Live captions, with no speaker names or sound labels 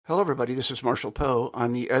Hello, everybody. This is Marshall Poe.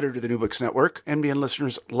 I'm the editor of the New Books Network. NBN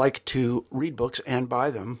listeners like to read books and buy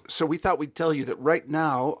them. So we thought we'd tell you that right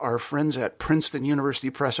now, our friends at Princeton University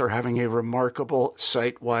Press are having a remarkable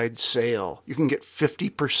site-wide sale. You can get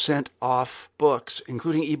 50% off books,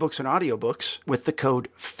 including ebooks and audiobooks, with the code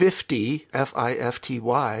 50,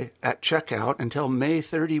 F-I-F-T-Y, at checkout until May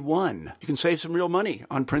 31. You can save some real money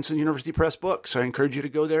on Princeton University Press books. I encourage you to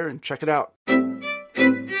go there and check it out.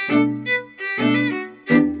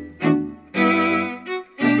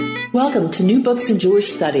 Welcome to New Books in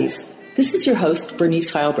Jewish Studies. This is your host,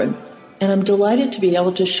 Bernice Heilbrunn, and I'm delighted to be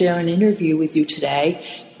able to share an interview with you today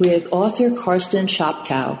with author Karsten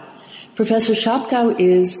Schapkow. Professor Schapkow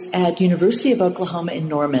is at University of Oklahoma in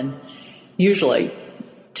Norman, usually.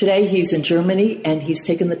 Today he's in Germany, and he's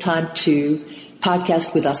taken the time to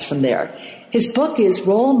podcast with us from there. His book is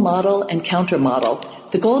Role Model and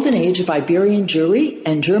Countermodel: The Golden Age of Iberian Jewry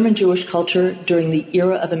and German Jewish Culture During the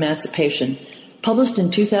Era of Emancipation, published in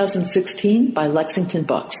 2016 by Lexington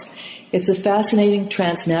Books. It's a fascinating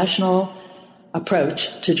transnational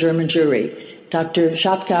approach to German Jewry. Dr.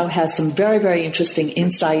 Schapkow has some very, very interesting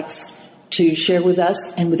insights to share with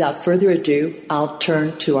us, and without further ado, I'll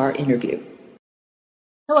turn to our interview.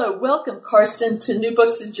 Hello, welcome, Karsten, to New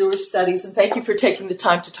Books in Jewish Studies, and thank you for taking the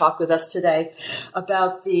time to talk with us today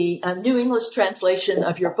about the New English translation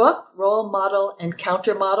of your book, Role Model and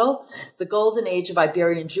Countermodel: The Golden Age of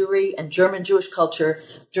Iberian Jewry and German Jewish Culture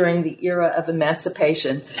During the Era of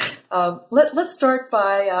Emancipation. Let's start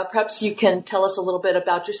by, perhaps you can tell us a little bit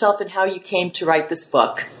about yourself and how you came to write this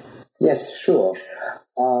book. Yes, sure.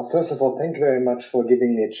 First of all, thank you very much for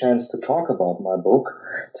giving me a chance to talk about my book.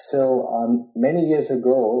 So, many years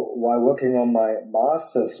ago, while working on my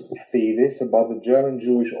master's thesis about the German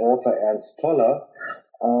Jewish author Ernst Toller,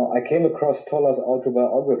 I came across Toller's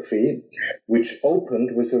autobiography, which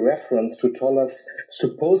opened with a reference to Toller's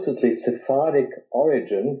supposedly Sephardic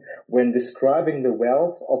origin when describing the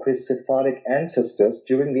wealth of his Sephardic ancestors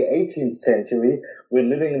during the 18th century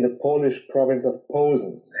when living in the Polish province of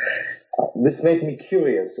Posen. This made me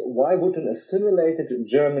curious. Why would an assimilated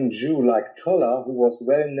German Jew like Toller, who was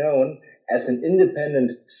well known as an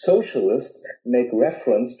independent socialist, make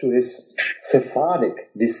reference to his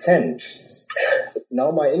Sephardic descent?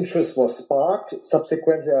 Now my interest was sparked.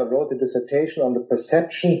 Subsequently, I wrote a dissertation on the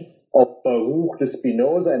perception of Baruch de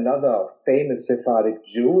Spinoza, another famous Sephardic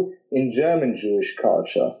Jew, in German Jewish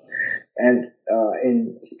culture. And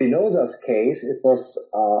in Spinoza's case, it was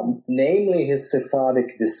namely his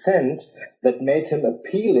Sephardic descent that made him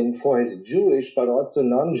appealing for his Jewish but also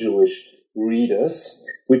non-Jewish readers,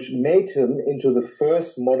 which made him into the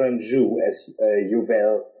first modern Jew, as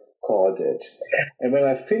Yuval called it. And when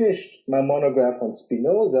I finished my monograph on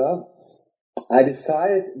Spinoza, I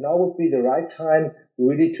decided now would be the right time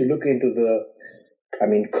really to look into the,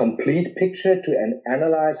 complete picture to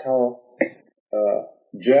analyze how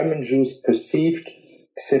German Jews perceived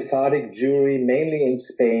Sephardic Jewry, mainly in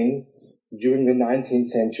Spain, during the 19th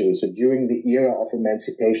century, so during the era of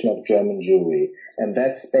emancipation of German Jewry. And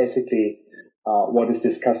that's basically what is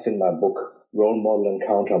discussed in my book, Role Model and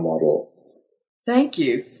Countermodel. Thank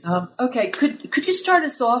you. Okay, could you start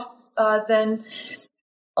us off then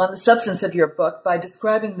on the substance of your book by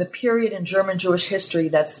describing the period in German Jewish history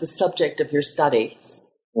that's the subject of your study?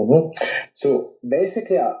 Mm-hmm. So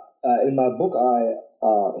basically, in my book, I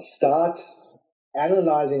start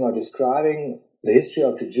analyzing or describing the history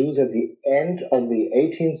of the Jews at the end of the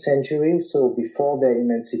 18th century, so before their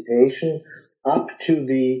emancipation, up to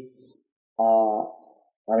the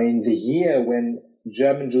year when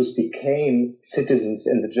German Jews became citizens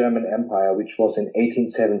in the German Empire, which was in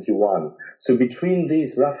 1871. So between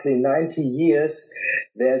these roughly 90 years,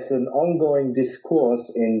 there's an ongoing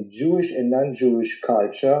discourse in Jewish and non-Jewish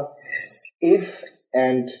culture if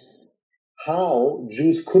and how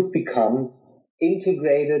Jews could become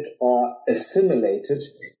integrated or assimilated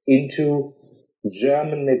into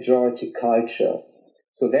German majority culture.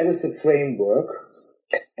 So that is the framework.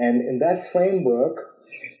 And in that framework,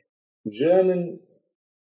 German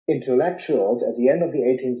intellectuals at the end of the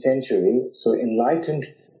 18th century, so enlightened,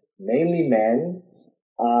 mainly men,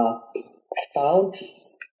 found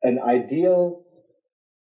an ideal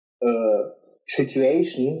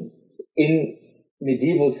situation in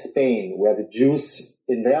medieval Spain, where the Jews,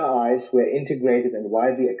 in their eyes, were integrated and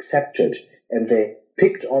widely accepted. And they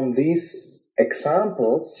picked on these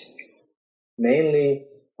examples, mainly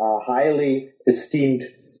highly esteemed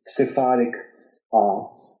Sephardic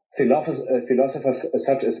philosophers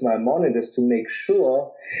such as Maimonides, to make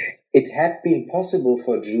sure it had been possible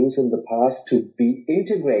for Jews in the past to be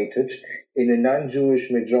integrated in a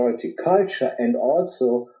non-Jewish majority culture and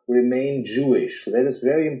also remain Jewish. So that is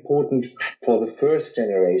very important for the first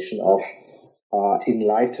generation of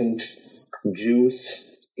enlightened Jews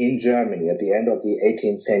in Germany at the end of the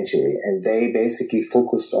 18th century. And they basically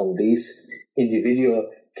focused on these individual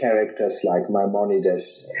characters like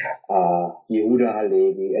Maimonides, Yehuda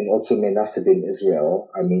Halevi, and also Menasseh ben Israel,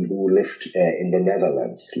 who lived in the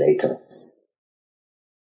Netherlands later.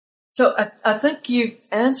 So I think you've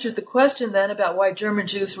answered the question then about why German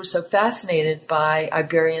Jews were so fascinated by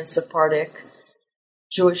Iberian Sephardic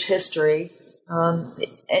Jewish history.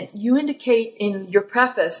 And you indicate in your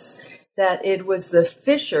preface that it was the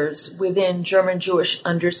fissures within German Jewish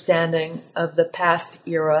understanding of the past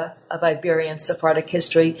era of Iberian Sephardic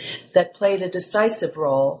history that played a decisive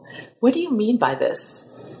role. What do you mean by this?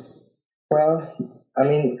 Well,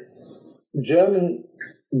 German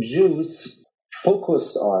Jews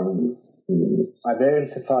focused on Iberian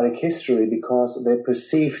Sephardic history because they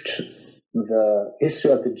perceived the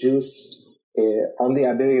history of the Jews on the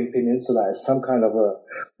Iberian Peninsula as some kind of a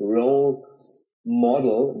role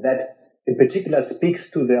model that in particular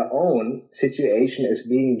speaks to their own situation as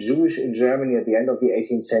being Jewish in Germany at the end of the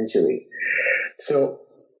 18th century. So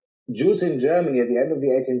Jews in Germany at the end of the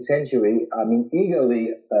 18th century,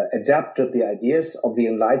 eagerly adapted the ideas of the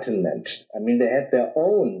Enlightenment. They had their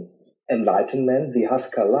own Enlightenment, the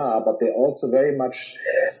Haskalah, but they also very much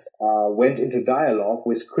went into dialogue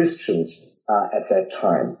with Christians at that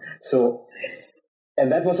time.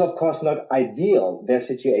 And that was, of course, not ideal, their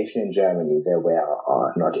situation in Germany. They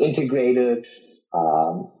were not integrated.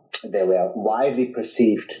 They were widely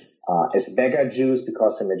perceived as beggar Jews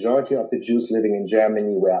because the majority of the Jews living in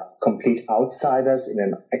Germany were complete outsiders in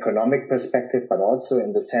an economic perspective, but also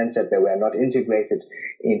in the sense that they were not integrated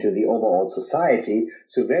into the overall society.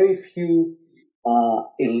 So very few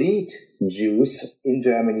elite Jews in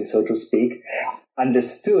Germany, so to speak,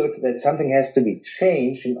 understood that something has to be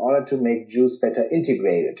changed in order to make Jews better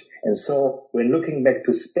integrated. And so when looking back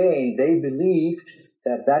to Spain, they believed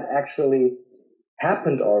that that actually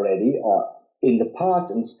happened already, or in the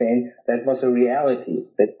past in Spain, that was a reality,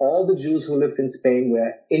 that all the Jews who lived in Spain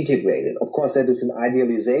were integrated. Of course, that is an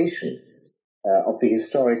idealization of the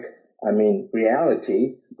historic,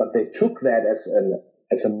 reality, but they took that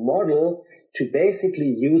as a model to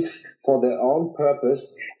basically use for their own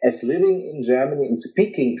purpose as living in Germany and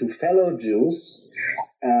speaking to fellow Jews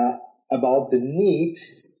about the need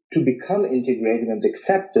to become integrated and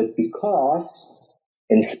accepted, because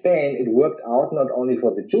in Spain it worked out not only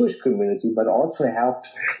for the Jewish community, but also helped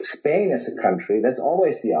Spain as a country, that's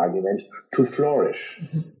always the argument, to flourish.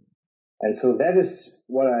 Mm-hmm. And so that is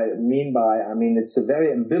what I mean by, it's a very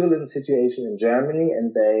ambivalent situation in Germany,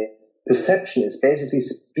 and their perception is basically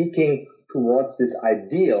speaking towards this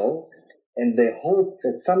ideal, and they hope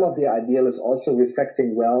that some of the ideal is also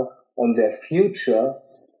reflecting well on their future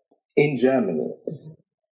in Germany.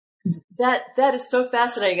 That is so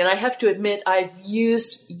fascinating, and I have to admit I've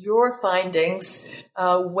used your findings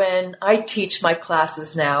when I teach my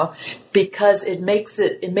classes now, because it makes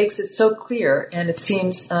it so clear, and it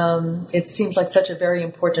seems like such a very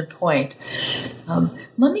important point.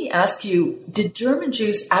 Let me ask you: did German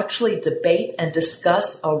Jews actually debate and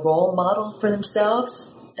discuss a role model for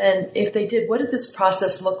themselves? And if they did, what did this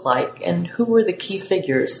process look like, and who were the key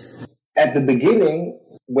figures? At the beginning,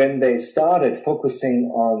 when they started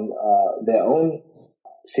focusing on their own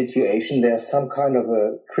situation, there's some kind of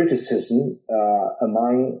a criticism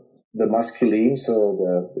among the masculine,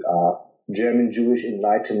 so the German Jewish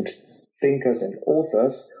enlightened thinkers and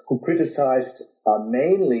authors, who criticized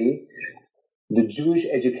mainly the Jewish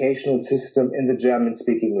educational system in the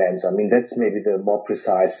German-speaking lands. That's maybe the more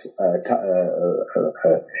precise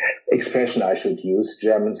expression I should use,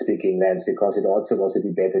 German-speaking lands, because it also was a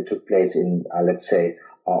debate that took place in, let's say,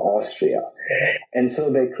 Austria. And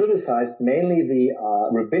so they criticized mainly the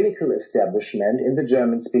rabbinical establishment in the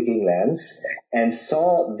German-speaking lands, and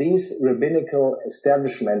saw these rabbinical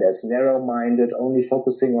establishment as narrow-minded, only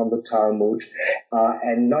focusing on the Talmud,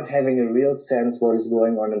 and not having a real sense what is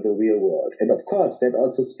going on in the real world. And of course, that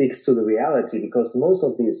also speaks to the reality, because most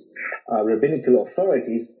of these rabbinical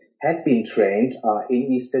authorities had been trained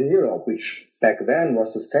in Eastern Europe, which back then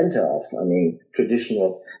was the center of,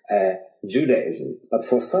 traditional Judaism. But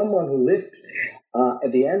for someone who lived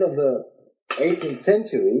at the end of the 18th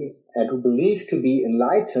century and who believed to be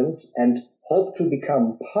enlightened and hoped to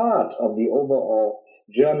become part of the overall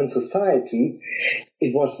German society,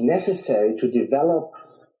 it was necessary to develop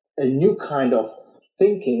a new kind of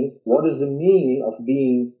thinking. What is the meaning of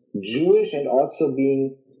being Jewish and also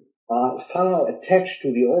being somehow attached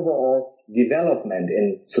to the overall development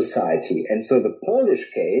in society. And so the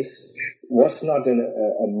Polish case was not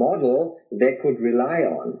a model they could rely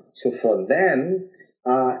on. So for them,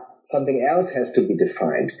 something else has to be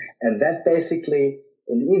defined. And that basically,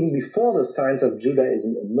 and even before the science of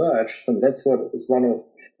Judaism emerged, and that's what is one of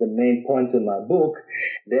the main points in my book,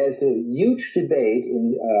 there's a huge debate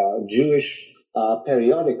in Jewish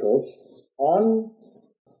periodicals on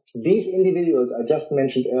these individuals I just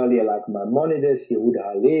mentioned earlier, like Maimonides,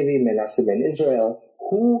 Yehuda Halevi, Menasseh ben Israel,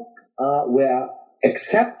 who were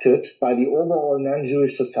accepted by the overall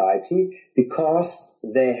non-Jewish society because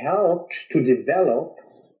they helped to develop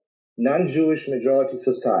non-Jewish majority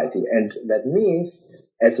society. And that means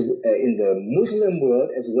as in the Muslim world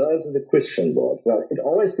as well as in the Christian world. Well, it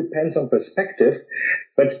always depends on perspective,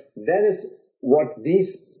 but that is what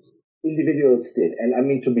these individuals did. And I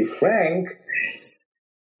mean, to be frank,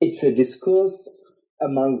 it's a discourse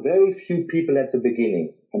among very few people at the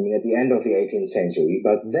beginning. I mean, at the end of the 18th century.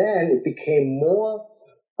 But then it became more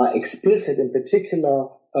explicit, in particular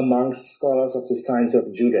amongst scholars of the science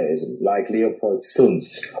of Judaism, like Leopold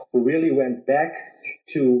Sunz, who really went back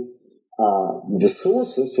to the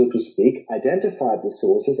sources, so to speak, identified the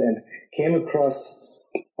sources, and came across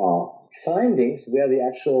findings where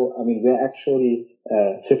actually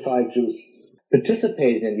Sephardic Jews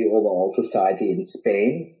participated in the overall society in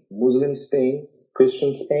Spain, Muslim Spain,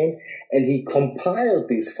 Christian Spain, and he compiled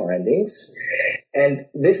these findings. And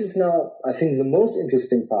this is now, I think, the most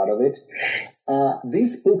interesting part of it.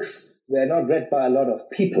 These books were not read by a lot of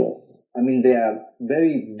people. I mean, they are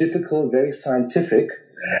very difficult, very scientific.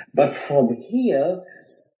 But from here,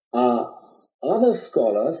 other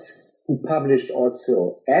scholars who published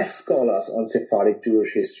also as scholars on Sephardic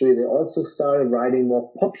Jewish history, they also started writing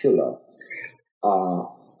more popular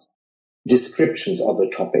descriptions of the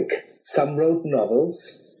topic. Some wrote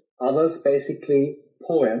novels, others basically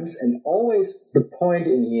poems, and always the point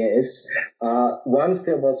in here is once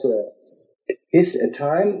there was a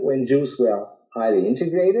time when Jews were highly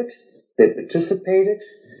integrated, they participated,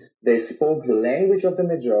 they spoke the language of the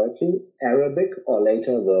majority, Arabic, or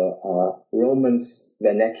later the Romans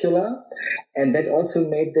vernacular, and that also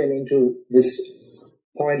made them into this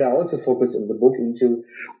point I also focus in the book into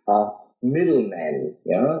middlemen,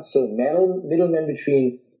 so middlemen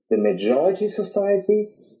between the majority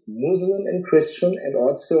societies, Muslim and Christian, and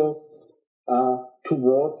also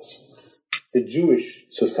towards the Jewish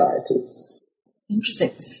society.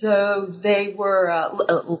 Interesting. So they were,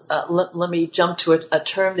 let me jump to a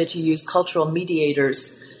term that you use, cultural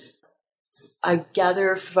mediators. I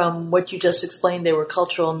gather from what you just explained, they were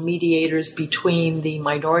cultural mediators between the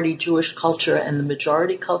minority Jewish culture and the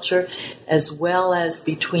majority culture, as well as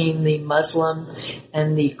between the Muslim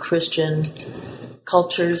and the Christian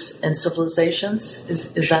cultures and civilizations.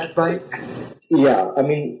 Is that right? Yeah, I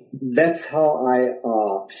mean, that's how I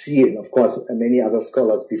see it. And of course, many other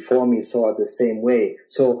scholars before me saw it the same way.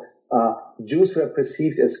 So Jews were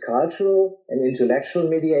perceived as cultural and intellectual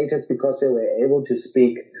mediators because they were able to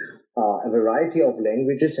speak a variety of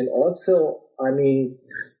languages, and also, I mean,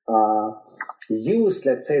 used,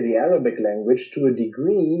 let's say, the Arabic language to a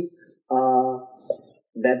degree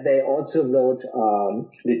that they also wrote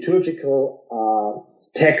liturgical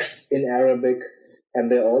texts in Arabic, and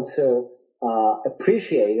they also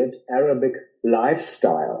appreciated Arabic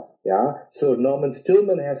lifestyle. Yeah. So Norman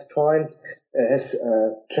Stillman has termed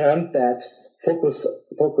that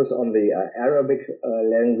focus on the Arabic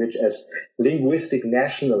language as linguistic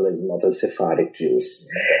nationalism of the Sephardic Jews.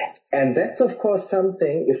 And that's, of course,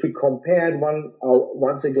 something, if we compare it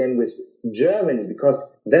once again with Germany, because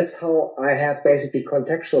that's how I have basically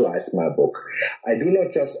contextualized my book. I do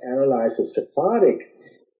not just analyze the Sephardic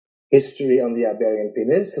history on the Iberian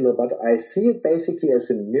Peninsula, but I see it basically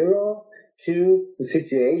as a mirror to the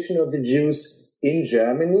situation of the Jews in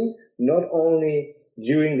Germany, not only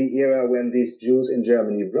during the era when these Jews in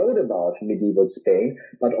Germany wrote about medieval Spain,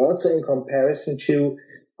 but also in comparison to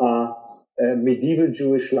medieval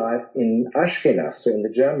Jewish life in Ashkenaz, so in the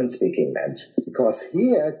German-speaking lands. Because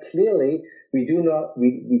here, clearly, we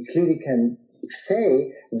clearly can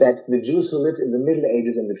say that the Jews who lived in the Middle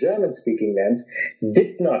Ages in the German-speaking lands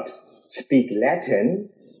did not speak Latin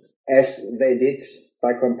as they did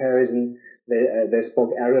by comparison. They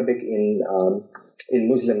spoke Arabic in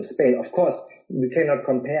Muslim Spain. Of course, we cannot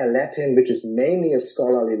compare Latin, which is mainly a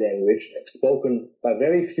scholarly language spoken by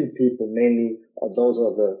very few people, mainly those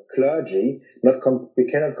of the clergy. We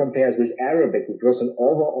cannot compare it with Arabic, which was an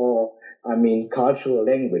overall, cultural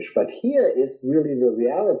language. But here is really the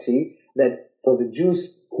reality that for the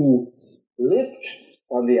Jews who lived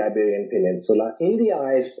on the Iberian Peninsula. In the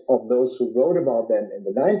eyes of those who wrote about them in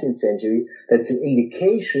the 19th century, that's an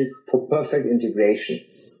indication for perfect integration.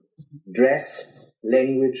 Dress,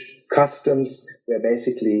 language, customs were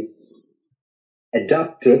basically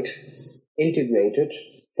adapted, integrated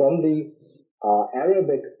from the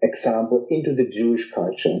Arabic example into the Jewish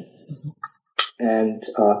culture. And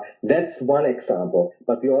that's one example.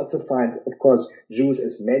 But we also find, of course, Jews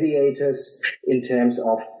as mediators in terms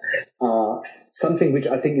of something which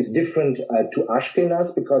I think is different to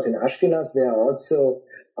Ashkenaz, because in Ashkenaz there are also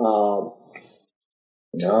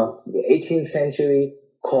the 18th century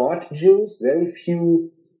court Jews, very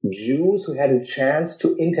few Jews who had a chance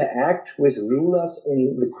to interact with rulers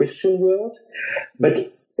in the Christian world.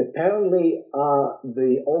 But apparently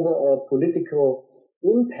the overall political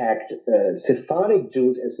impact Sephardic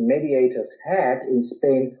Jews as mediators had in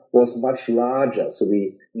Spain was much larger. So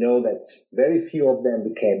we know that very few of them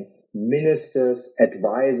became ministers,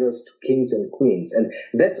 advisors to kings and queens. And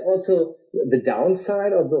that's also the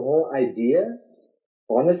downside of the whole idea,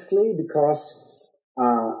 honestly, because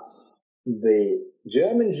the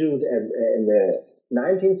German Jews in the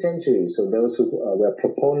 19th century, so those who were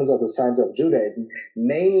proponents of the science of Judaism,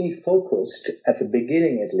 mainly focused, at the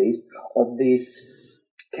beginning at least, of these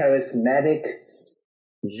charismatic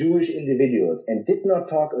Jewish individuals and did not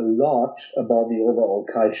talk a lot about the overall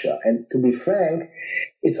culture. And to be frank,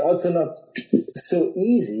 it's also not so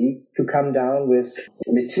easy to come down with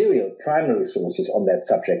material, primary sources on that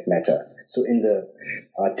subject matter. So in the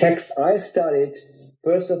text I studied,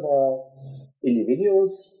 first of all,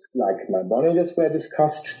 individuals like Maimonides were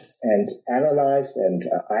discussed and analyzed and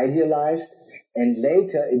idealized, and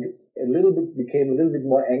later it became a little bit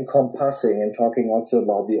more encompassing and talking also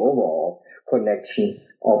about the overall connection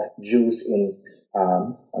of Jews in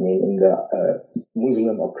the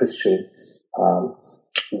Muslim or Christian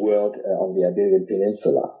world on the Iberian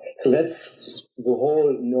Peninsula. So that's the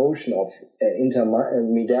whole notion of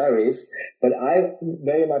intermediaries. But I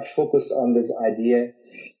very much focused on this idea.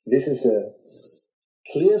 This is a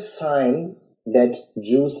clear sign that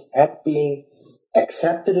Jews had been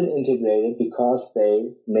accepted and integrated because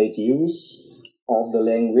they made use of the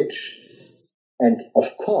language. And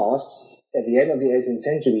of course, at the end of the 18th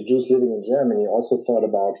century, Jews living in Germany also thought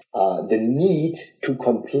about the need to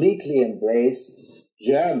completely embrace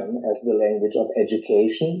German as the language of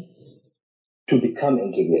education to become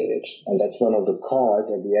integrated. And that's one of the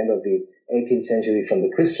calls at the end of the 18th century from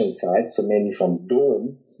the Christian side, so mainly from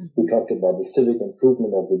Dom, who talked about the civic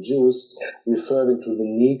improvement of the Jews, referring to the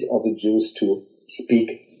need of the Jews to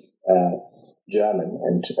speak German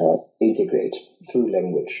and integrate through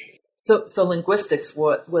language. So linguistics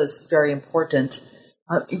was very important.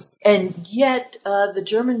 And yet the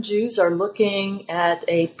German Jews are looking at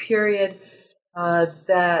a period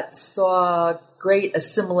that saw great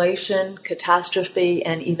assimilation, catastrophe,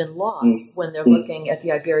 and even loss when they're looking at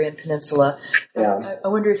the Iberian Peninsula. Yeah. I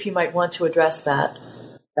wonder if you might want to address that.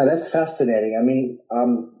 Yeah, that's fascinating. I mean,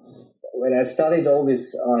 when I studied all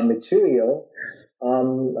this material,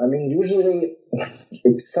 usually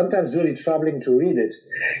it's sometimes really troubling to read it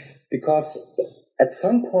because at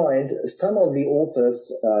some point, some of the authors,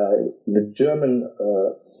 the German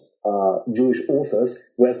Jewish authors,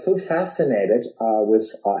 were so fascinated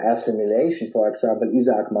with assimilation. For example,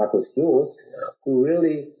 Isaac Marcus Jost, who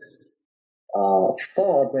really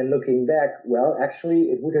thought, when looking back, well,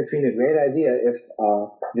 actually, it would have been a great idea if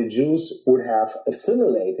the Jews would have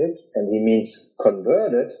assimilated, and he means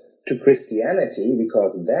converted, to Christianity,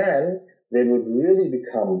 because then they would really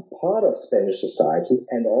become part of Spanish society,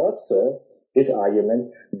 and also, his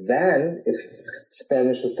argument, then if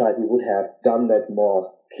Spanish society would have done that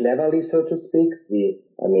more cleverly, so to speak,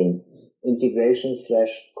 integration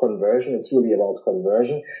 / conversion, it's really about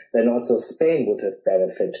conversion, then also Spain would have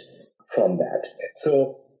benefited from that.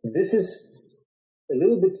 So this is a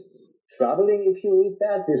little bit troubling if you read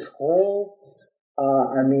that, this whole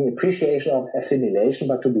appreciation of assimilation.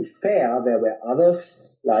 But to be fair, there were others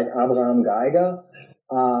like Abraham Geiger,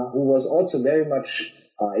 who was also very much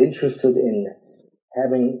interested in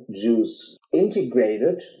having Jews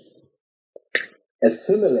integrated,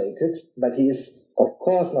 assimilated, but he is, of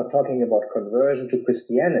course, not talking about conversion to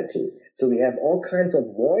Christianity. So we have all kinds of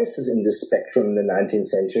voices in this spectrum in the 19th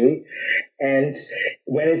century. And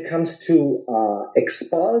when it comes to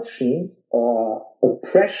expulsion or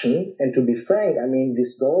oppression, and to be frank,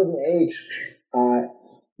 this golden age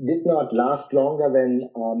did not last longer than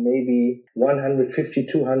maybe 150,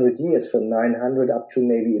 200 years, from 900 up to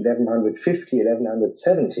maybe 1150,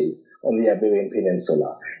 1170 on the Iberian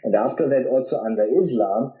Peninsula. And after that, also under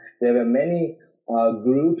Islam, there were many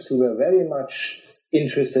groups who were very much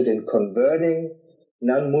interested in converting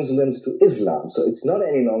non-Muslims to Islam. So it's not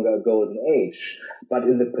any longer a golden age. But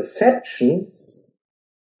in the perception,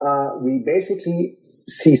 we basically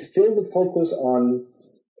see still the focus on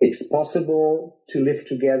it's possible to live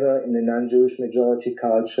together in a non-Jewish majority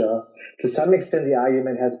culture. To some extent, the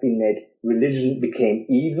argument has been made religion became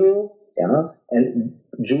evil, and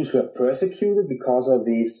Jews were persecuted because of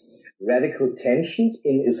these radical tensions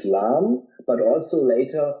in Islam, but also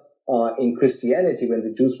later in Christianity when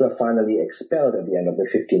the Jews were finally expelled at the end of the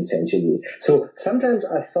 15th century. So sometimes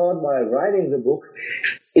I thought while writing the book,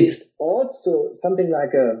 it's also something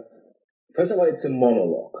like first of all, it's a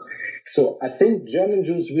monologue. So I think German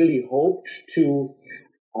Jews really hoped to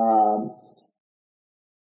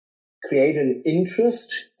create an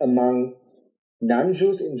interest among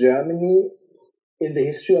non-Jews in Germany in the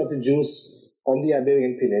history of the Jews on the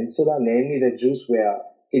Iberian Peninsula, namely that Jews were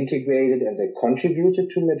integrated and they contributed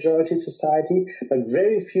to majority society, but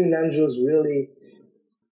very few non-Jews really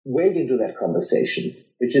went into that conversation,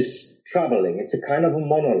 which is troubling. It's a kind of a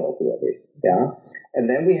monologue, really, And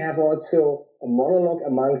then we have also a monologue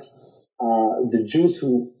amongst the Jews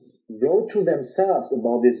who wrote to themselves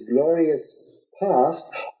about this glorious past,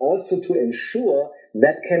 also to ensure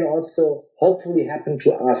that can also hopefully happen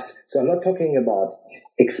to us. So I'm not talking about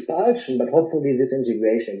expulsion, but hopefully this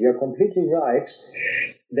integration. You're completely right.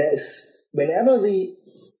 Whenever the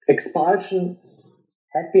expulsion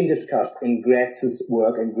had been discussed in Graetz's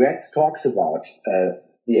work, and Graetz talks about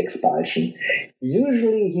the expulsion,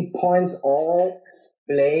 usually he points all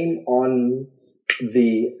blame on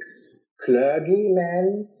the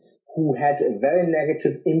clergyman who had a very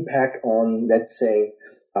negative impact on, let's say,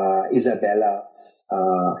 Isabella,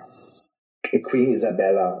 Queen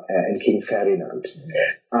Isabella and King Ferdinand.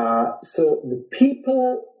 So the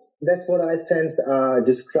people, that's what I sense, are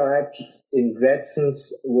described in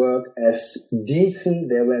Graetz's work as decent.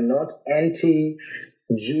 They were not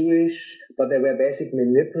anti-Jewish, but they were basically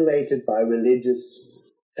manipulated by religious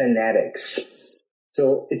fanatics.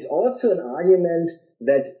 So it's also an argument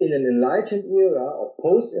that in an enlightened era or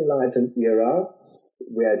post-enlightened era,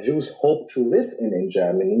 where Jews hope to live in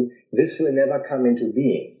Germany, this will never come into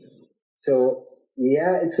being. So,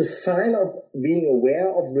 it's a sign of being aware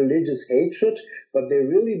of religious hatred, but they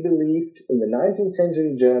really believed in the 19th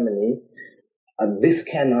century Germany, this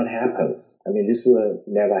cannot happen. I mean, this will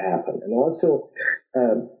never happen. And also,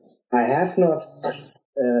 I have not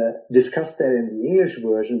discussed that in the English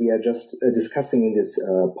version. We are just discussing in this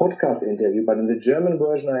podcast interview, but in the German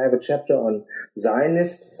version, I have a chapter on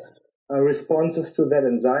Zionist responses to that,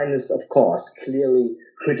 and Zionists, of course, clearly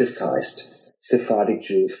criticized Sephardic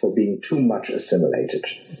Jews for being too much assimilated.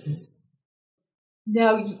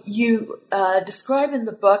 Now, you describe in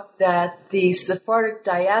the book that the Sephardic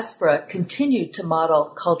diaspora continued to model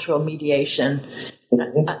cultural mediation.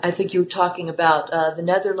 Mm-hmm. I think you were talking about the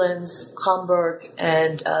Netherlands, Hamburg,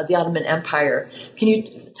 and the Ottoman Empire. Can you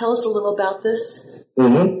tell us a little about this?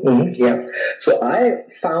 Yeah. So I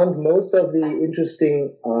found most of the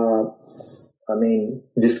interesting,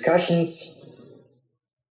 discussions,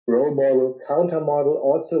 role model, counter model,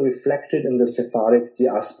 also reflected in the Sephardic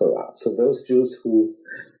diaspora. So those Jews who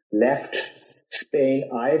left Spain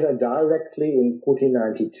either directly in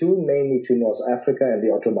 1492, mainly to North Africa and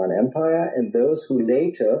the Ottoman Empire, and those who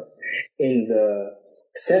later, in the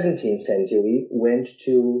 17th century, went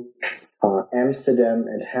to Amsterdam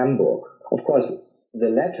and Hamburg. Of course, the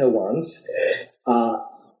latter ones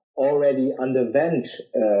already underwent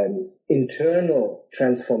internal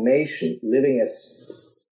transformation, living as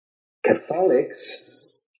Catholics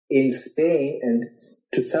in Spain and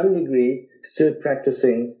to some degree still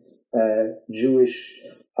practicing Jewish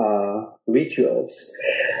rituals.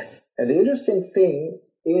 And the interesting thing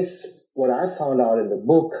is, what I found out in the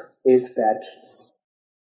book is that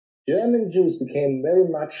German Jews became very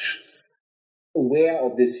much aware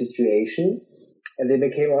of this situation, and they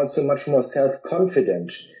became also much more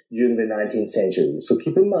self-confident during the 19th century. So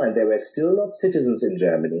keep in mind, they were still not citizens in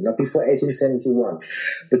Germany, not before 1871.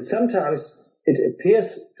 But sometimes it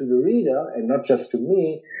appears to the reader, and not just to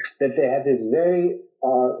me, that they had this very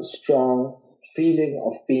strong feeling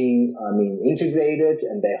of being, integrated,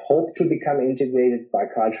 and they hope to become integrated by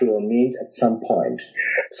cultural means at some point.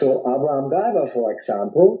 So Abraham Geiber, for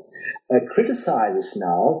example, criticizes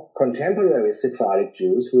now contemporary Sephardic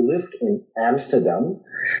Jews who lived in Amsterdam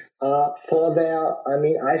for their,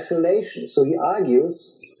 isolation. So he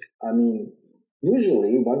argues,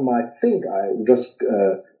 usually one might think, I just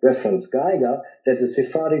reference Geiger, that the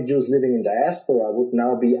Sephardic Jews living in diaspora would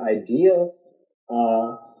now be ideal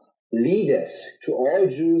leaders to all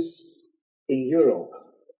Jews in Europe.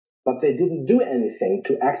 But they didn't do anything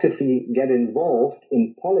to actively get involved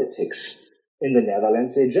in politics in the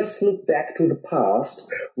Netherlands. They just look back to the past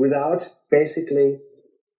without basically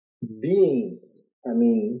being,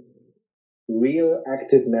 real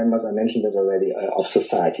active members, I mentioned it already, of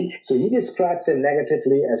society. So he describes them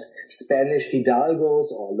negatively as Spanish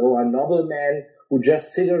hidalgos or lower noblemen who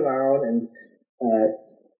just sit around and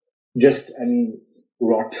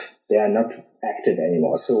rot. They are not active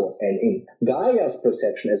anymore. So, and in Geiger's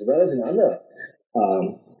perception, as well as in other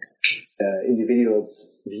individuals'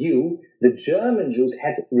 view, the German Jews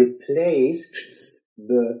had replaced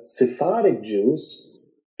the Sephardic Jews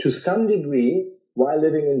to some degree while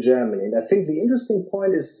living in Germany. And I think the interesting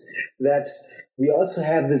point is that we also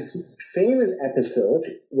have this famous episode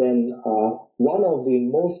when one of the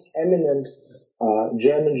most eminent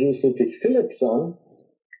German Jews, Ludwig Philippson,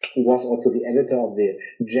 who was also the editor of the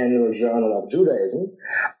General Journal of Judaism,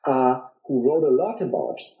 who wrote a lot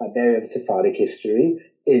about Iberian Sephardic history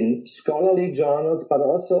in scholarly journals, but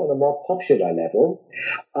also on a more popular level,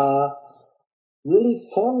 really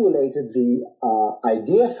formulated the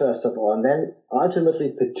idea, first of all, and then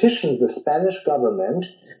ultimately petitioned the Spanish government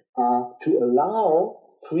to allow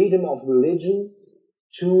freedom of religion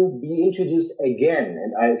to be introduced again.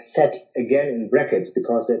 And I said again in brackets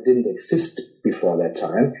because that didn't exist before that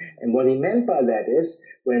time. And what he meant by that is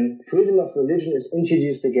when freedom of religion is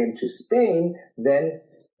introduced again to Spain, then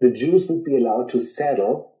the Jews would be allowed to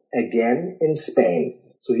settle again in Spain.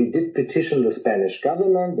 So he did petition the Spanish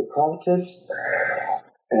government, the Cortes.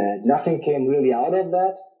 Nothing came really out of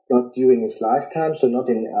that, not during his lifetime, so not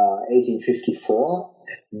in 1854.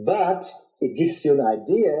 But it gives you an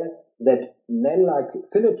idea that men like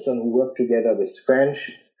Philippson, who worked together with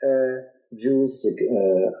French Jews,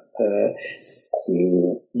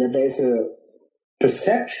 that there's a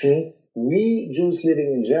perception we Jews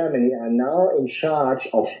living in Germany are now in charge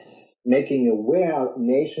of making aware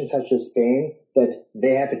nations such as Spain that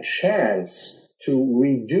they have a chance to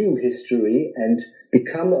redo history and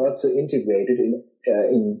become also integrated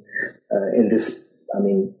in this,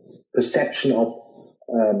 perception of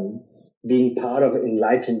being part of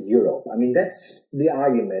enlightened Europe. That's the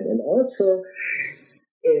argument. And also,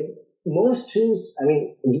 most Jews,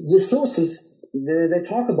 the sources, they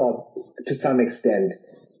talk about, to some extent,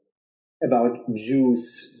 about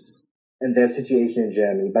Jews and their situation in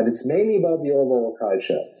Germany, but it's mainly about the overall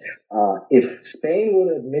culture. If Spain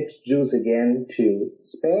would admit Jews again to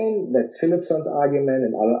Spain, that's Philippson's argument,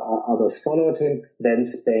 and others followed him, then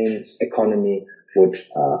Spain's economy would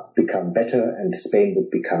become better, and Spain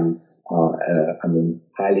would become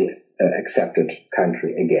highly accepted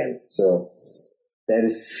country again. So that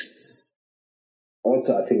is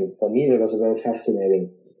also, I think, for me, that was a very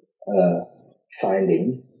fascinating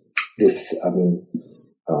finding. This,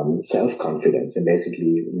 self-confidence and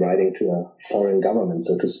basically writing to a foreign government,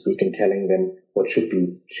 so to speak, and telling them what should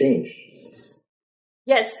be changed.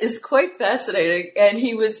 Yes, it's quite fascinating. And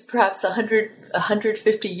he was perhaps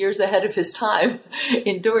 150 years ahead of his time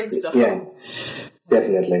in doing so. Yeah,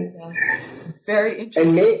 definitely. Yeah. Very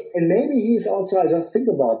interesting. And maybe he's also, I just think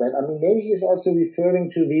about that, maybe he's also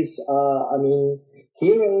referring to these,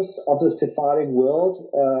 heroes of the Sephardic world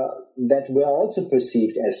that were also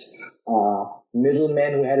perceived as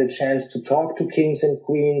middlemen who had a chance to talk to kings and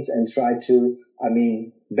queens and try to,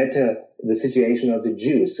 better the situation of the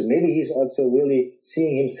Jews. So maybe he's also really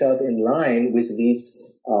seeing himself in line with these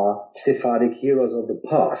Sephardic heroes of the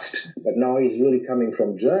past. But now he's really coming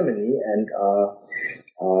from Germany and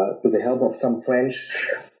with the help of some French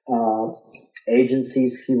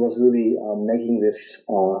agencies, he was really making this,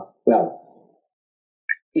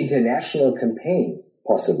 international campaign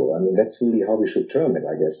possible. That's really how we should term it,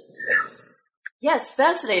 I guess. Yes,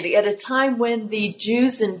 fascinating. At a time when the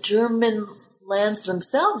Jews in German lands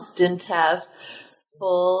themselves didn't have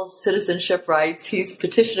full citizenship rights, he's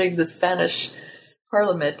petitioning the Spanish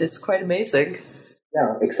Parliament. It's quite amazing.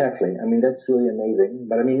 Yeah, exactly. That's really amazing.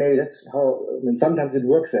 But maybe that's how, sometimes it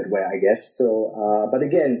works that way, I guess. So, but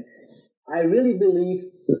again, I really believe,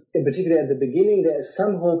 in particular at the beginning, there is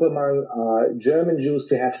some hope among German Jews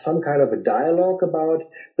to have some kind of a dialogue about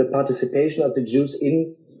the participation of the Jews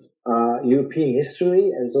in European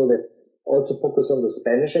history, and so that also focus on the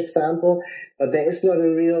Spanish example. But there is not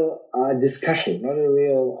a real discussion, not a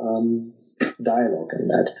real dialogue in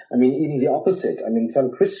that. Even the opposite.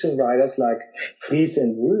 Some Christian writers like Fries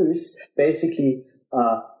and Roos basically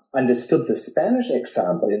understood the Spanish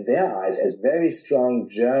example in their eyes as very strong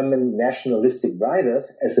German nationalistic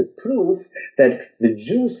writers as a proof that the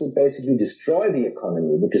Jews would basically destroy the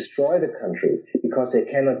economy, would destroy the country because they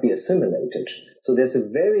cannot be assimilated. So there's a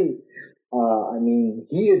very,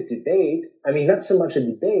 heated debate. Not so much a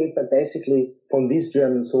debate, but basically from these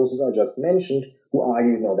German sources I just mentioned, who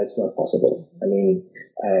argue, no, that's not possible. I mean,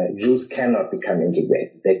 Jews cannot become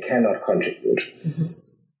integrated. They cannot contribute. Mm-hmm.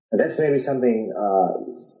 And that's maybe something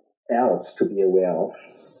else to be aware of.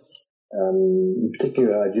 In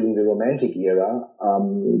particular, during the Romantic era,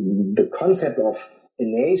 the concept of a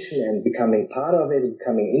nation and becoming part of it,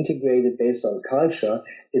 becoming integrated based on culture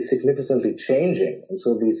is significantly changing. And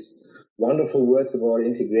so these wonderful words about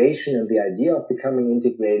integration and the idea of becoming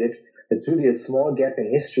integrated, it's really a small gap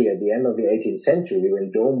in history at the end of the 18th century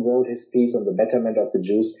when Dome wrote his piece on the betterment of the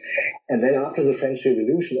Jews. And then after the French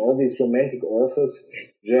Revolution, all these Romantic authors,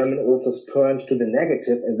 German authors, turned to the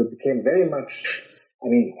negative and became very much,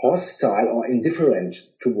 hostile or indifferent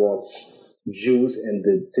towards Jews and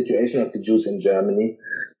the situation of the Jews in Germany.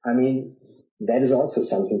 That is also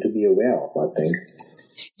something to be aware of, I think.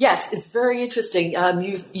 Yes, it's very interesting.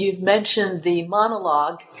 You've mentioned the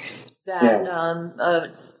monologue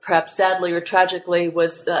that perhaps sadly or tragically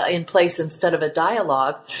was in place instead of a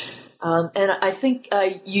dialogue. And I think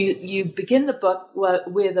you begin the book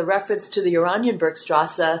with a reference to the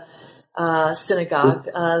Oranienburgstrasse synagogue,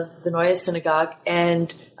 the Neue Synagogue,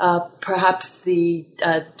 and perhaps the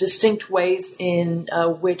distinct ways in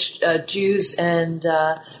which Jews and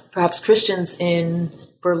perhaps Christians in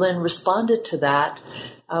Berlin responded to that,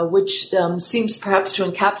 which seems perhaps to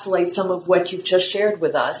encapsulate some of what you've just shared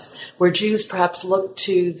with us, where Jews perhaps look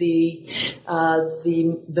to the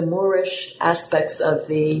Moorish aspects of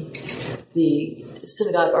the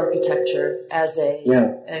synagogue architecture as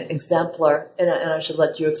an exemplar, and I should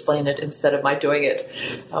let you explain it instead of my doing it.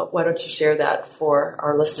 Why don't you share that for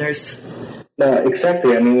our listeners?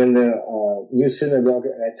 Exactly. When the new synagogue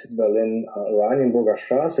at Berlin, Oranienburger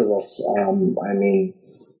Straße, was,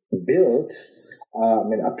 built,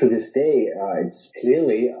 up to this day, it's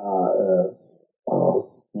clearly a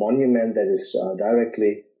monument that is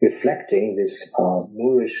directly reflecting this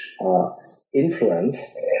Moorish influence.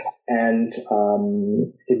 And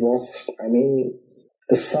it was,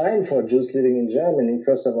 a sign for Jews living in Germany,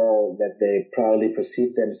 first of all, that they proudly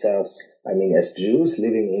perceive themselves, as Jews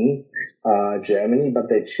living in Germany, but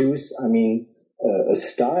they choose, a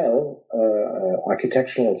style,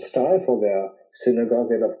 architectural style for their synagogue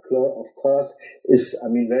that of course is,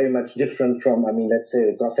 very much different from, let's say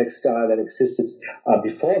the Gothic style that existed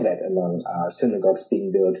before that among synagogues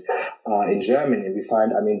being built in Germany. And we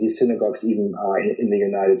find, these synagogues even in the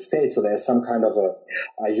United States. So there's some kind of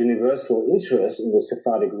a universal interest in the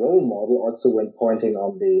Sephardic role model also when pointing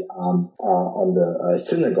on the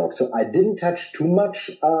synagogue. So I didn't touch too much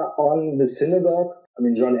on the synagogue.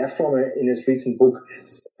 John Ephraim in his recent book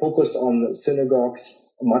focused on synagogues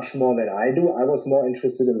much more than I do. I was more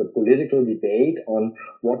interested in the political debate on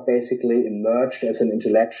what basically emerged as an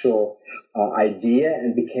intellectual idea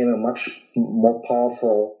and became a much more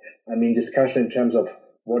powerful, discussion in terms of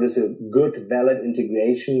what is a good, valid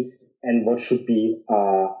integration and what should be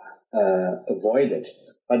avoided.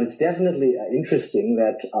 But it's definitely interesting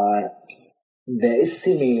that there is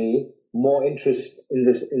seemingly more interest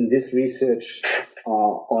in this research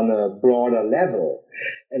on a broader level.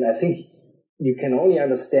 And I think you can only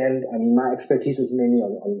understand, my expertise is mainly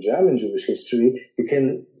on German Jewish history. You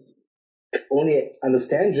can only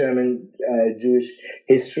understand German Jewish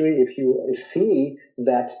history if you see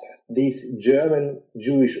that these German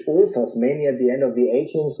Jewish authors, mainly at the end of the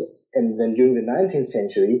 18th and then during the 19th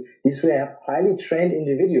century, these were highly trained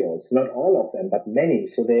individuals, not all of them, but many.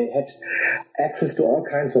 So they had access to all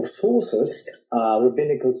kinds of sources,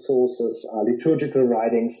 rabbinical sources, liturgical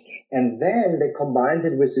writings, and then they combined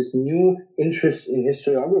it with this new interest in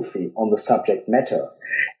historiography on the subject matter.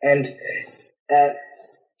 And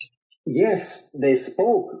yes, they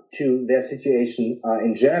spoke to their situation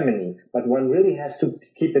in Germany, but one really has to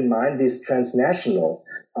keep in mind this transnational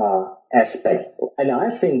aspect. And I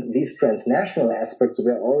think these transnational aspects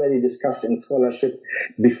were already discussed in scholarship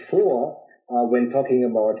before when talking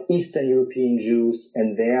about Eastern European Jews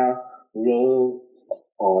and their role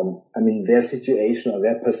their situation or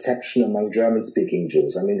their perception among German-speaking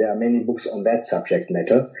Jews. There are many books on that subject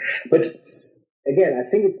matter. But again, I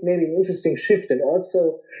think it's maybe an interesting shift, and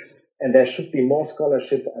also, and there should be more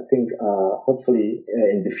scholarship, I think, hopefully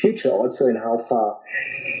in the future, also in how far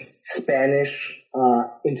Spanish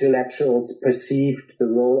intellectuals perceived the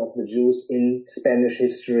role of the Jews in Spanish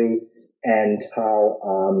history, and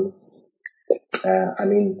how,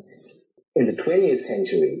 in the 20th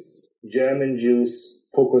century, German Jews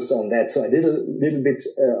focused on that. So I did a little bit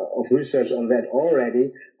of research on that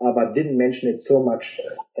already, but didn't mention it so much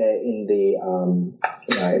in the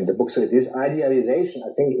book. So this idealization,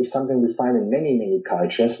 I think, is something we find in many, many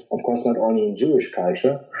cultures. Of course, not only in Jewish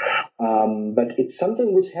culture, but it's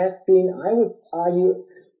something which has been, I would argue,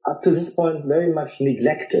 up to this point, very much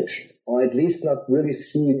neglected, or at least not really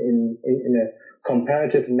seen in a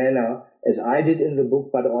comparative manner as I did in the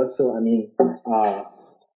book, but also,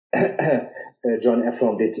 John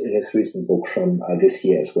Ephron did in his recent book from this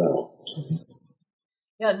year as well.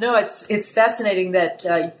 Yeah, no, it's fascinating that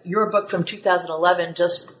your book from 2011,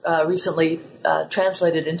 just recently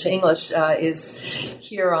translated into English, is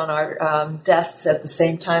here on our desks at the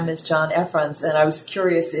same time as John Ephron's. And I was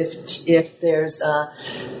curious if there's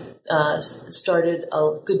started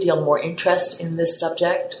a good deal more interest in this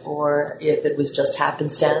subject, or if it was just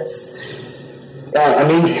happenstance.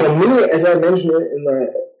 For me, as I mentioned in my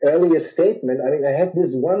earlier statement, I had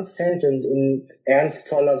this one sentence in Ernst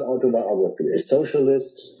Toller's autobiography, a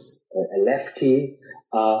socialist, a lefty,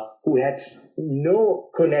 who had no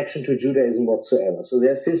connection to Judaism whatsoever. So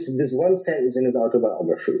there's this one sentence in his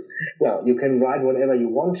autobiography. Well, you can write whatever you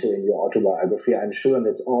want to in your autobiography, I'm sure, and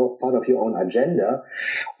it's all part of your own agenda.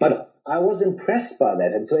 But I was impressed by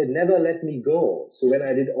that, and so it never let me go. So when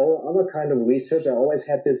I did all other kind of research, I always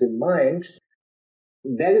had this in mind.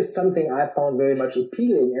 That is something I found very much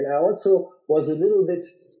appealing. And I also was a little bit,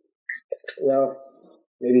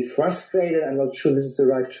 maybe frustrated. I'm not sure this is the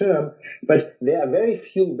right term, but there are very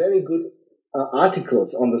few very good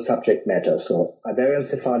articles on the subject matter. So Iberian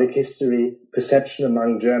Sephardic history, perception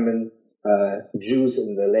among German Jews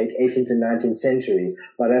in the late 18th and 19th century.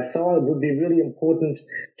 But I thought it would be really important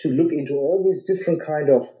to look into all these different kind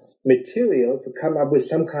of material to come up with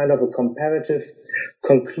some kind of a comparative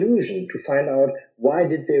conclusion, to find out why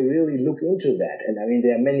did they really look into that. And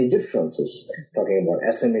there are many differences, talking about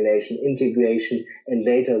assimilation, integration, and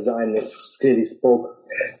later Zionists clearly spoke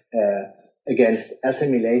against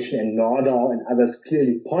assimilation, and Nordau and others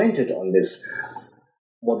clearly pointed on this,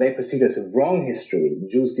 what they perceived as a wrong history.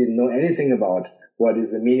 Jews didn't know anything about what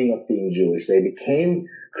is the meaning of being Jewish. They became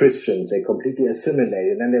Christians, they completely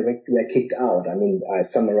assimilated, and then they were kicked out. I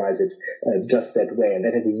summarize it just that way. And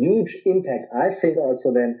that had a huge impact, I think,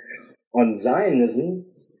 also then on Zionism,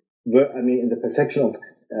 in the perception of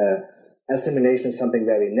assimilation is something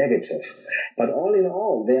very negative. But all in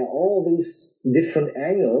all, there are all these different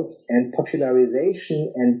angles and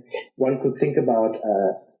popularization, and one could think about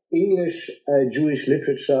English Jewish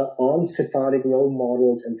literature on Sephardic role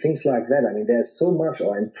models and things like that. There's so much,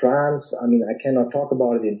 or in France, I cannot talk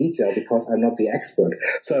about it in detail because I'm not the expert.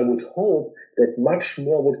 So I would hope that much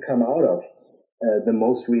more would come out of the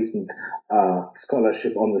most recent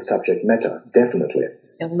scholarship on the subject matter, definitely.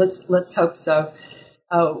 And let's hope so.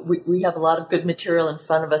 We have a lot of good material in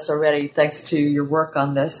front of us already, thanks to your work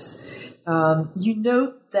on this. You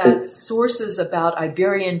note that sources about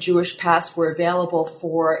Iberian Jewish past were available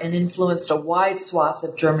for and influenced a wide swath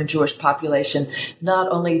of German Jewish population, not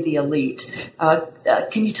only the elite.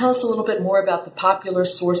 Can you tell us a little bit more about the popular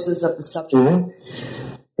sources of the subject?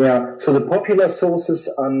 Mm-hmm. Yeah, so the popular sources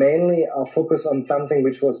are mainly focused on something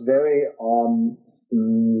which was very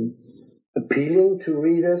appealing to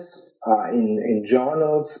readers in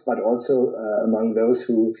journals, but also among those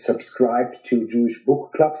who subscribed to Jewish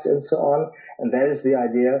book clubs and so on. And that is the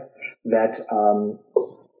idea that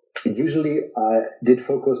usually did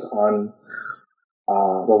focus on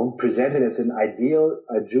what we presented as an ideal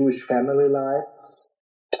Jewish family life.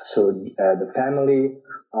 So the family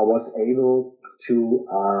was able to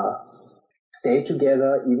stay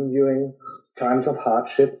together even during times of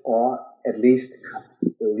hardship, or at least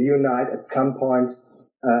reunite at some point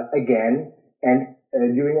again, and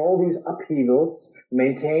during all these upheavals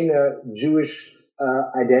maintain a Jewish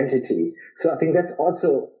identity. So I think that's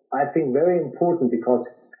also, very important,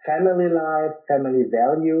 because family life, family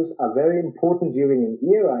values are very important during an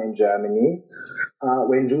era in Germany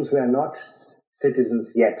when Jews were not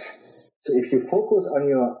citizens yet. So if you focus on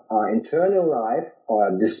your internal life,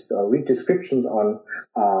 or read descriptions on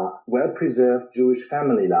well-preserved Jewish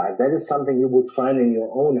family life, that is something you would find in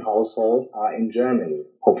your own household in Germany,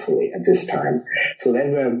 hopefully, at this time. So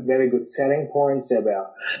then there were very good selling points. There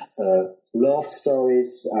were love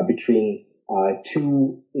stories between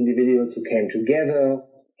two individuals who came together,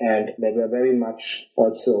 and there were very much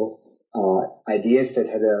also ideas that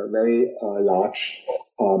had a very large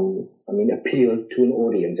appeal to an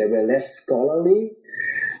audience. They were less scholarly,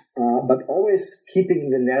 but always keeping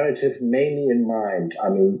the narrative mainly in mind.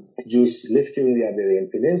 The Jews lived during the Iberian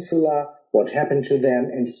Peninsula, what happened to them.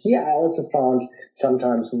 And here I also found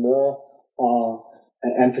sometimes more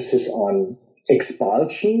emphasis on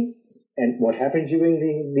expulsion and what happened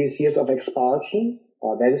during these years of expulsion.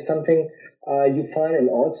 That is something you find. And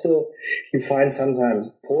also you find sometimes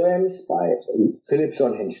poems by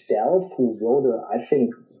Philippson himself, who wrote I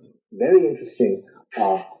think, very interesting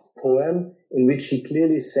poem in which he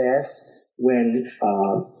clearly says when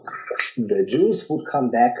the Jews would come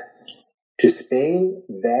back to Spain,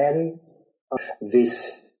 then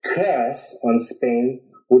this curse on Spain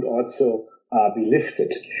would also be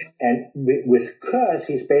lifted. And with curse,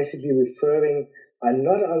 he's basically referring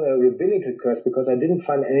not on a rabbinical curse, because I didn't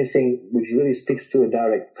find anything which really speaks to a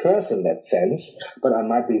direct curse in that sense, but I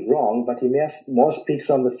might be wrong. But he more speaks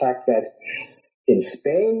on the fact that in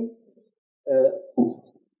Spain,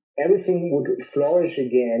 everything would flourish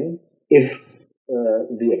again if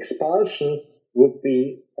the expulsion would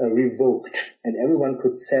be revoked and everyone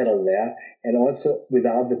could settle there, and also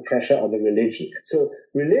without the pressure of the religion. So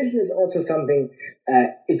religion is also something,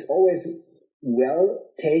 it's always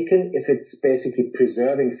well taken if it's basically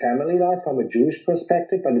preserving family life from a Jewish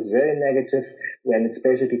perspective, but it's very negative when it's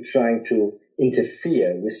basically trying to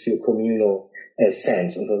interfere with your communal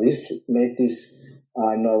sense. And so this made these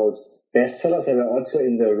novels bestsellers. They were also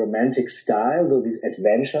in the romantic style, though these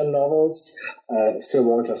adventure novels. Sir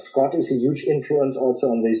Walter Scott is a huge influence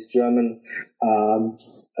also on these German,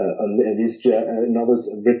 novels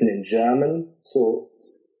written in German. So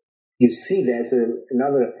you see there's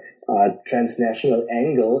another transnational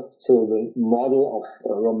angle. So the model of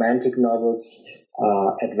romantic novels,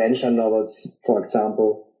 adventure novels, for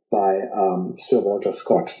example, by Sir Walter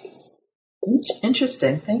Scott.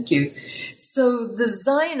 Interesting. Thank you. So the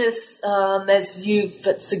Zionists, as you've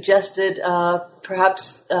suggested,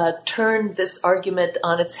 perhaps turned this argument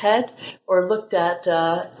on its head, or looked at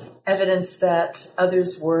evidence that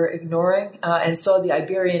others were ignoring, and saw the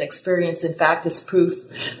Iberian experience, in fact, as proof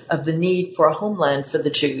of the need for a homeland for the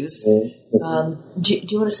Jews. Mm-hmm. Do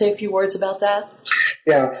you want to say a few words about that?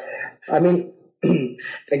 Yeah. I mean,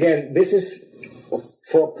 again, this is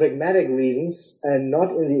for pragmatic reasons, and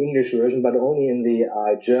not in the English version, but only in the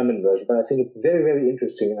German version. But I think it's very, very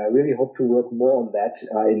interesting, and I really hope to work more on that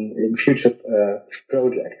in future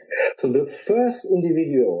projects. So the first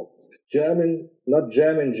individual, not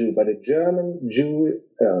German Jew, but a German Jew,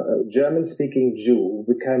 German-speaking Jew,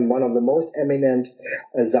 who became one of the most eminent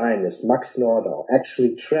Zionists, Max Nordau,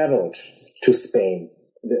 actually traveled to Spain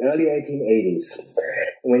in the early 1880s.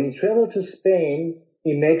 When he traveled to Spain,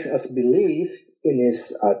 he makes us believe in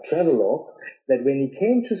his travelogue that when he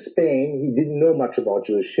came to Spain, he didn't know much about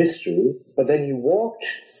Jewish history, but then he walked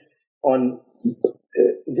on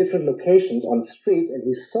different locations, on streets, and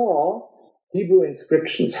he saw Hebrew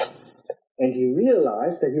inscriptions. And he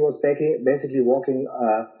realized that he was basically walking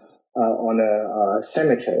on a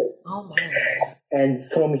cemetery. Oh, man.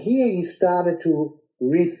 And from here, he started to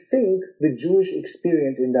rethink the Jewish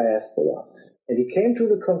experience in diaspora. And he came to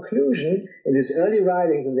the conclusion in his early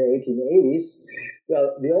writings in the 1880s,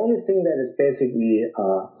 well, the only thing that is basically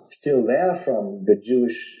still there from the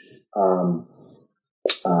Jewish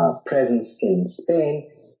presence in Spain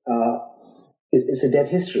is a dead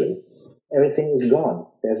history. Everything is gone.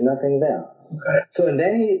 There's nothing there. Okay. So, and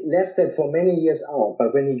then he left that for many years out.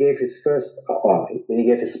 But when he gave his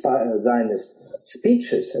Zionist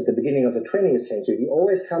speeches at the beginning of the 20th century, he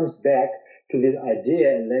always comes back to this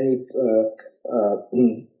idea, and then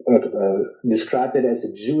he described it as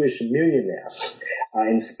the Jewish millionaires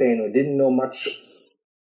in Spain who didn't know what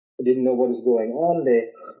was going on.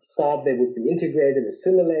 They thought they would be integrated,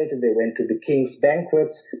 assimilated. They went to the king's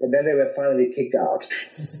banquets, but then they were finally kicked out.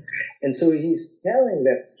 And so he's telling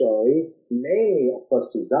that story, mainly, of course,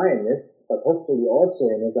 to Zionists, but hopefully also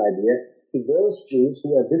in his idea, to those Jews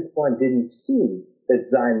who at this point didn't see that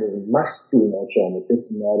Zionism must be more normative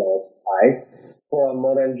in Nordau's eyes for a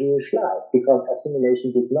modern Jewish life, because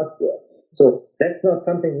assimilation did not work. So that's not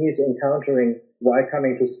something he's encountering while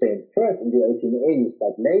coming to Spain first in the 1880s,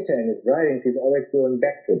 but later in his writings, he's always going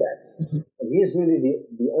back to that. Mm-hmm. And he's really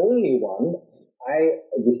the only one I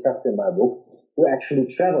discussed in my book who actually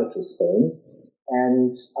traveled to Spain.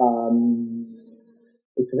 And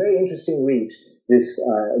it's a very interesting read.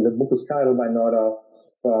 The book is titled by Nordau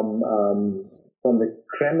From the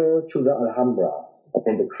Kremlin to the Alhambra, or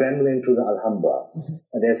From the Kremlin to the Alhambra. Mm-hmm.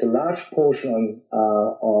 And there's a large portion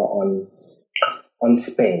on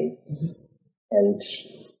Spain. Mm-hmm. And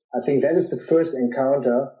I think that is the first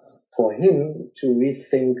encounter for him to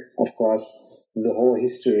rethink, of course, the whole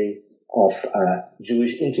history of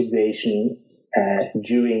Jewish integration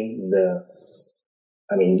during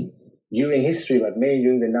history, but mainly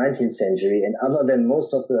during the 19th century. And other than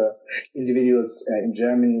most of the individuals in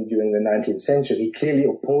Germany during the 19th century, he clearly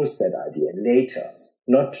opposed that idea later,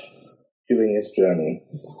 not during his journey.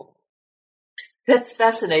 That's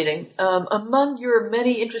fascinating. Among your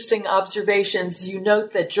many interesting observations, you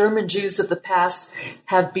note that German Jews of the past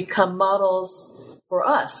have become models for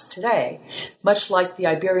us today, much like the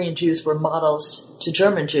Iberian Jews were models to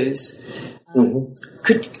German Jews.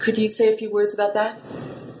 Could you say a few words about that?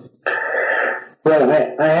 Well,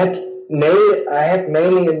 I had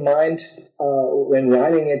mainly in mind when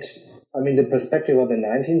writing it, the perspective of the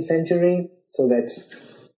 19th century, so that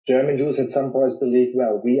German Jews at some points believed,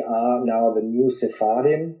 well, we are now the new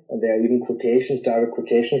Sephardim, and there are even direct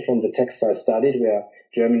quotations from the text I studied where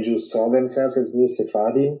German Jews saw themselves as new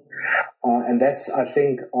Sephardim. And that's, I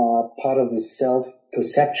think, part of the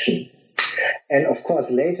self-perception. And of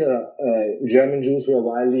course, later, German Jews were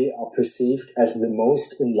widely perceived as the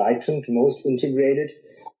most enlightened, most integrated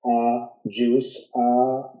Jews,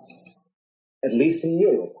 at least in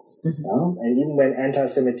Europe. And even when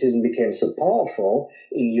anti-Semitism became so powerful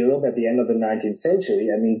in Europe at the end of the 19th century,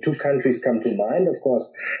 two countries come to mind, of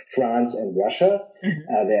course, France and Russia.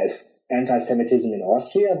 There's anti-Semitism in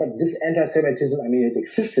Austria, but this anti-Semitism, it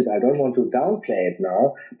existed. I don't want to downplay it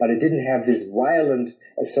now, but it didn't have this violent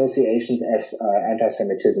association as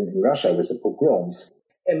anti-Semitism in Russia with the pogroms.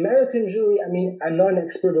 American Jewry, I'm not an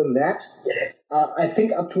expert on that. I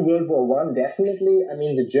think up to World War I, definitely.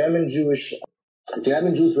 The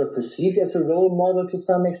German Jews were perceived as a role model to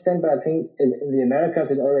some extent, but I think in the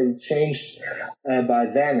Americas it already changed by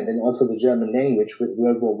then, and then also the German language with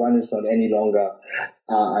World War I is not any longer,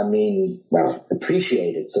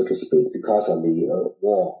 appreciated, so to speak, because of the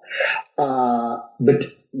war. But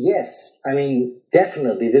yes,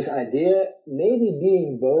 definitely this idea, maybe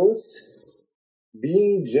being both,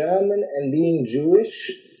 being German and being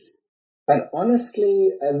Jewish, but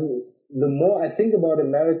honestly, the more I think about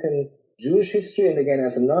American Jewish history, and again,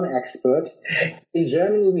 as a non-expert, in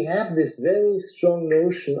Germany we have this very strong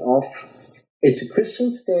notion of it's a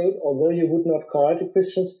Christian state, although you would not call it a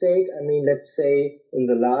Christian state. Let's say in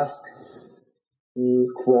the last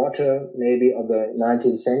quarter, maybe, of the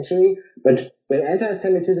 19th century. But when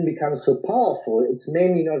anti-Semitism becomes so powerful, it's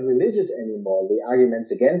mainly not religious anymore, the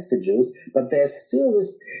arguments against the Jews, but there's still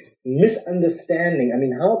this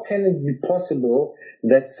misunderstanding. How can it be possible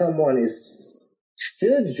that someone is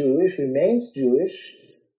still Jewish, remains Jewish,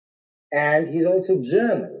 and he's also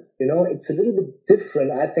German? It's a little bit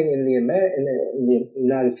different, I think, in the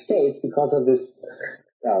United States because of this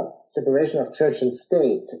separation of church and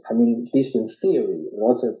state. At least in theory, and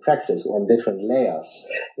also in practice on different layers.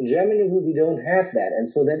 In Germany, we don't have that, and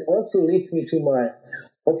so that also leads me to my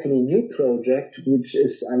hopefully new project, which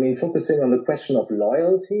is, focusing on the question of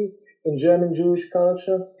loyalty in German Jewish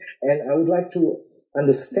culture, and I would like to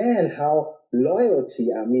understand how loyalty,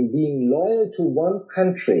 being loyal to one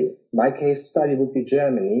country, my case study would be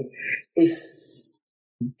Germany, is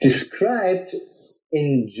described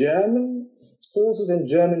in German sources and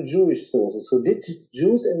German Jewish sources. So did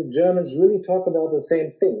Jews and Germans really talk about the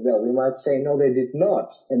same thing? Well, we might say, no, they did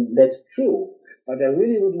not, and that's true. But I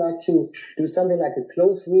really would like to do something like a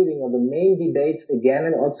close reading of the main debates again,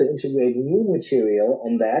 and also integrate new material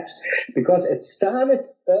on that, because it started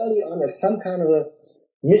early on as some kind of a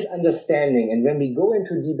misunderstanding. And when we go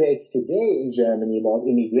into debates today in Germany about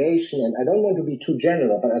immigration, and I don't want to be too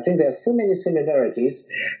general, but I think there are so many similarities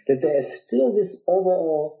that there is still this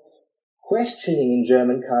overall questioning in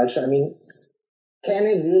German culture. Can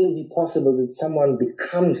it really be possible that someone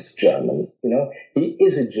becomes German? He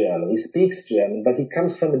is a German, he speaks German, but he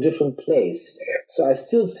comes from a different place. So I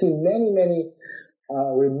still see many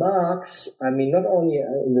remarks, not only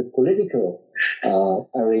in the political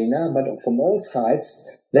arena, but from all sides,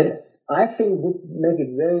 that I think would make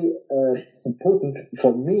it very important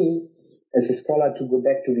for me as a scholar to go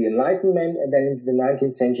back to the Enlightenment and then into the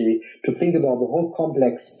 19th century to think about the whole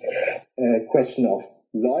complex question of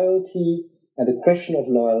loyalty and the question of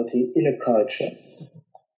loyalty in a culture.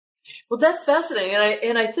 Well, that's fascinating,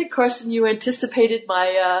 and I think, Carsten, you anticipated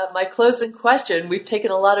my closing question. We've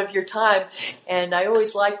taken a lot of your time, and I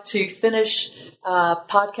always like to finish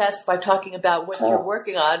podcasts by talking about what you're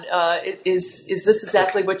working on. Is this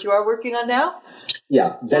exactly what you are working on now?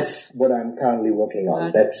 Yeah, that's what I'm currently working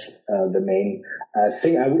on. That's the main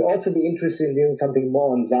thing. I would also be interested in doing something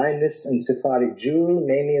more on Zionists and Sephardic Jewry,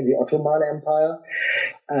 mainly in the Ottoman Empire.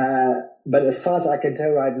 But as far as I can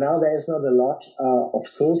tell right now, there is not a lot of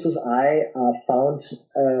sources I found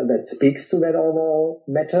that speaks to that overall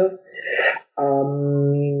matter.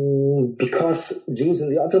 Because Jews in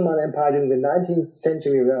the Ottoman Empire during the 19th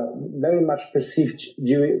century were very much perceived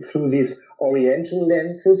through these Oriental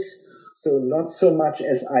lenses, so not so much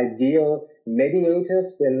as ideal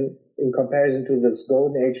mediators when in comparison to this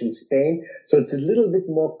golden age in Spain. So it's a little bit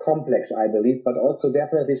more complex, I believe, but also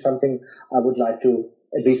definitely something I would like to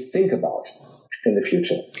at least think about in the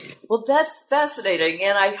future. Well, that's fascinating,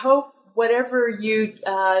 and I hope whatever you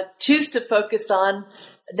choose to focus on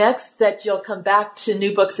next, that you'll come back to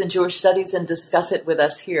New Books in Jewish Studies and discuss it with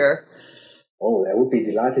us here. Oh, I would be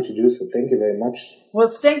delighted to do so. Thank you very much. Well,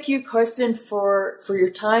 thank you, Karsten, for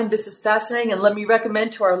your time. This is fascinating. And let me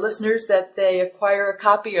recommend to our listeners that they acquire a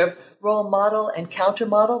copy of Role Model and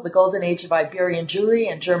Countermodel, The Golden Age of Iberian Jewry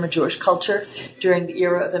and German Jewish Culture During the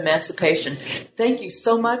Era of Emancipation. Thank you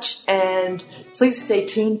so much. And please stay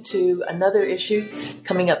tuned to another issue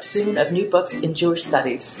coming up soon of New Books in Jewish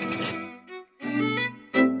Studies.